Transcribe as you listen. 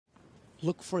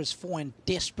look for his forehand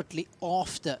desperately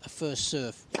after a first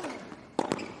serve.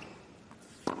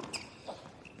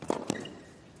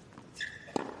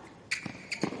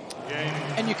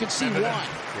 And you can see why.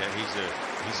 Yeah,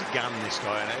 he's a gun, this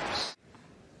guy.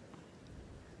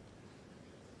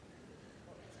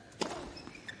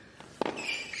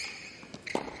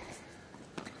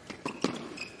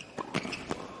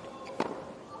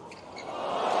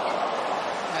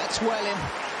 That's well in.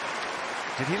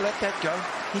 Did he let that go?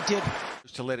 He did.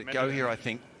 To let it go here, I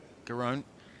think, Giron.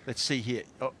 Let's see here.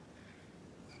 Oh.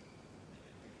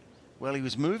 Well, he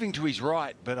was moving to his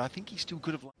right, but I think he still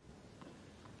could have.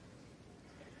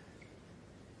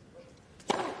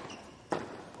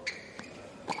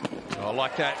 I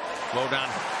like that. Well done.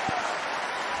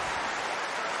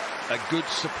 A good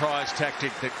surprise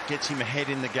tactic that gets him ahead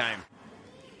in the game.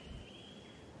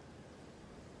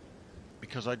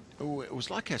 Because it was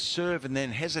like a serve and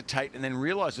then hesitate and then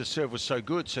realise the serve was so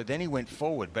good, so then he went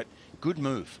forward, but good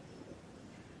move.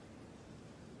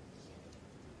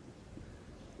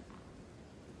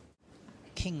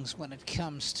 Kings when it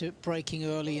comes to breaking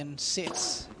early in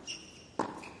sets.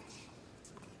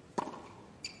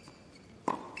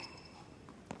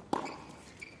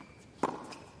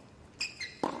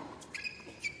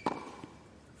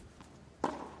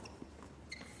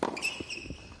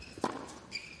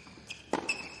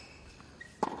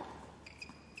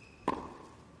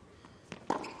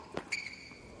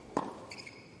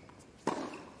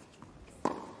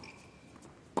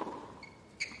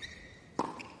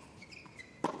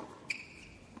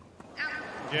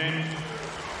 Cain,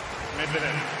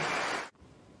 Medvedev.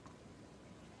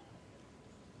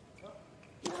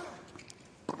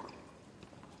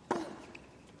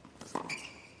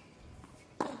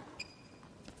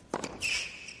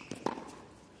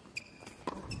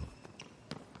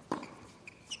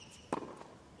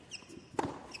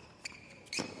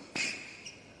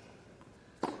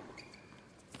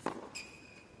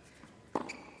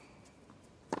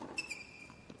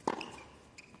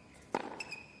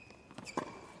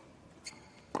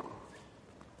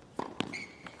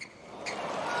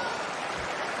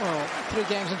 Well, 3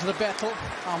 games into the battle,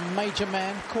 our major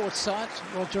man, courtside,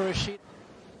 Roger Rashid.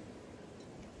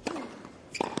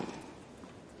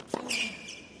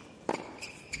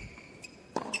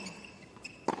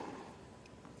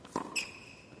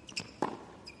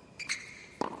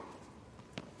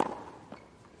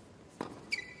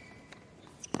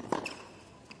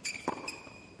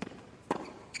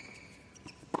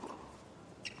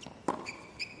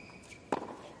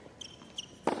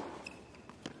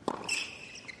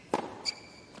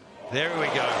 There we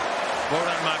go. Well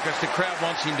done, Marcos. The crowd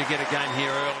wants him to get a game here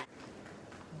early.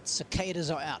 Cicadas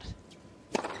are out.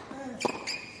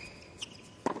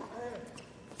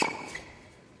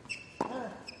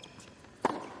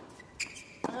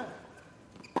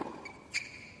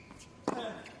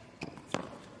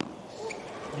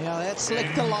 Yeah, that's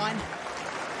licked the line.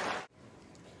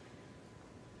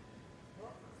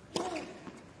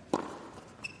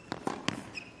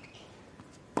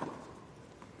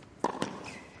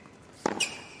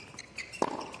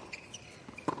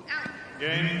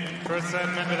 Cain, first set,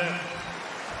 Medvedev.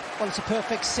 Well, it's a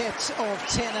perfect set of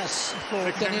tennis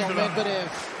for Daniil Medvedev.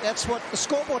 That's what the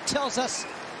scoreboard tells us.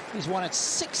 He's won at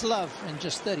 6-love in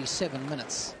just 37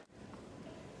 minutes.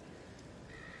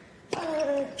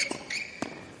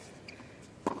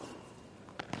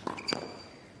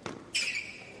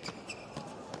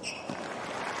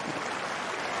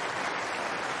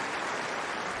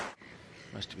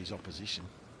 Most of his opposition.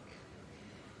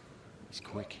 He's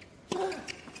quick.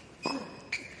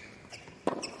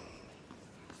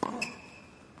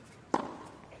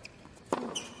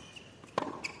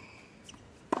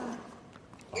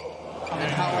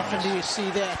 How often do you see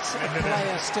that? A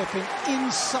player stepping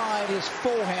inside his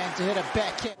forehand to hit a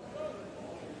backhand.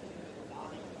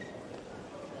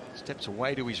 Steps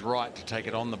away to his right to take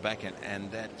it on the backhand,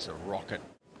 and that's a rocket.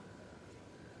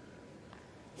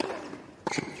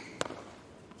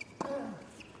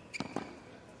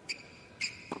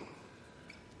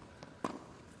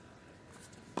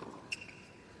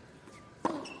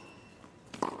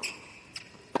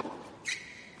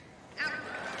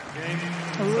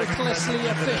 Ruthlessly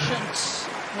efficient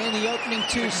in the opening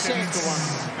 2 sets.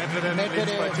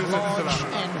 Medvedev large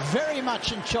and very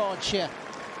much in charge here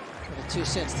with a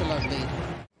 2-sets-to-love lead.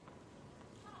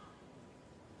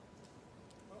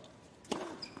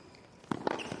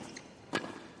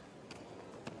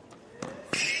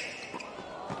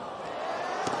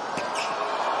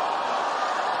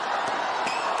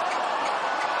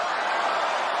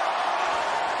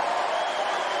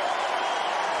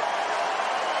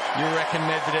 You reckon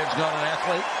Medvedev's not an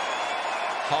athlete?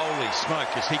 Holy smoke,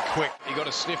 is he quick. He got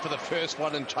a sniff of the first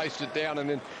one and chased it down and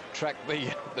then tracked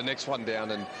the next one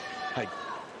down. And, hey,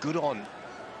 good on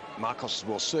Marcos as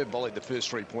well. Serve volleyed the first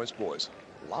 3 points, boys.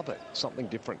 Love it. Something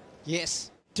different.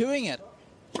 Yes, doing it.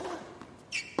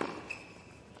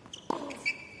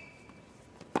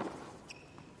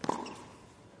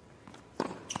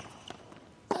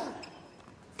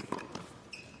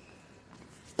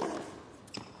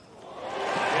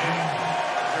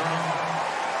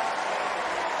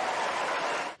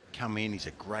 Come in, he's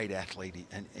a great athlete,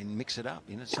 and mix it up,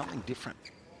 you know, something different.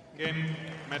 Game,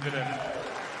 Medvedev.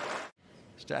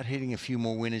 Start hitting a few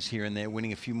more winners here and there,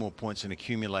 winning a few more points and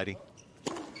accumulating.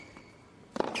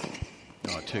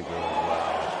 Oh, too good.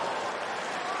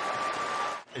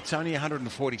 It's only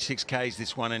 146 Ks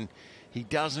this one, and he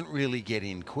doesn't really get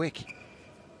in quick.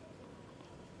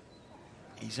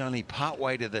 He's only part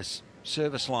way to the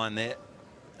service line there.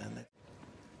 And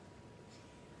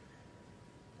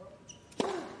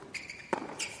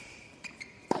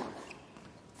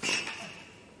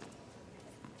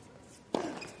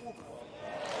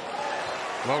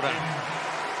well done.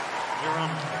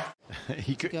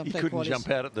 He couldn't jump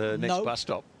out at the next bus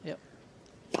stop. Yep.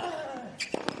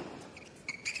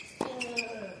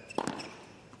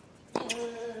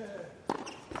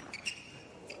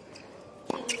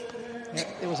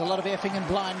 There was a lot of effing and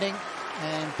blinding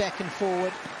and back and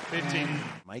forward. 15.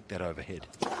 Make that overhead.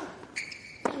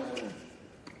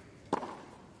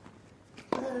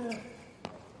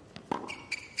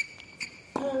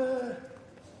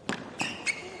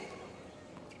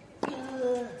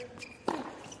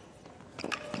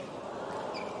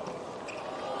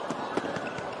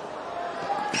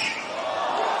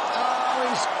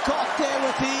 Got there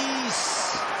with ease.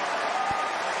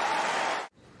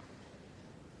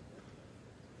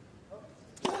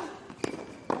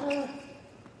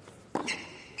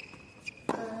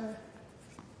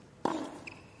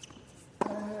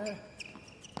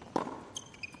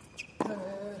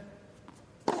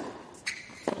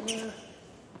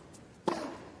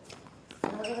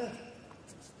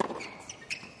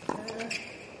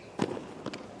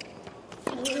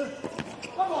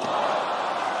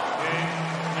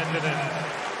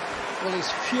 Well,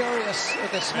 he's furious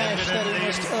with the smash that he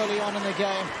missed early on in the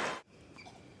game.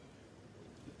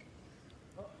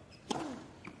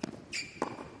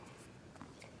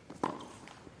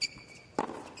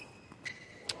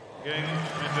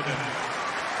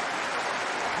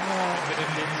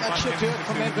 That should do it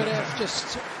for Medvedev.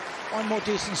 Just one more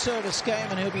decent service game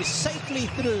and he'll be safely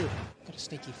through. Got a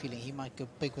sneaky feeling he might go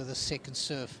big with a second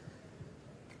serve.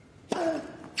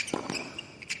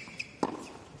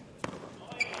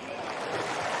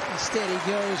 Instead he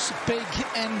goes big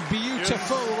and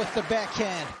beautiful with the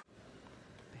backhand.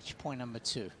 Match point number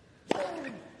 2.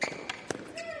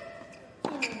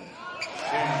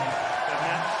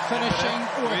 Finishing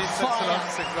with fire.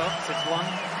 6-1,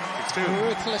 6-2.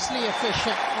 Ruthlessly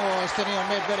efficient was Daniil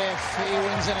Medvedev. He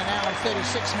wins in an hour and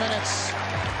 36 minutes.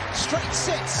 Straight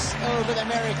sets over the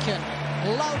American.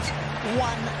 Love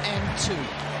 1 and 2.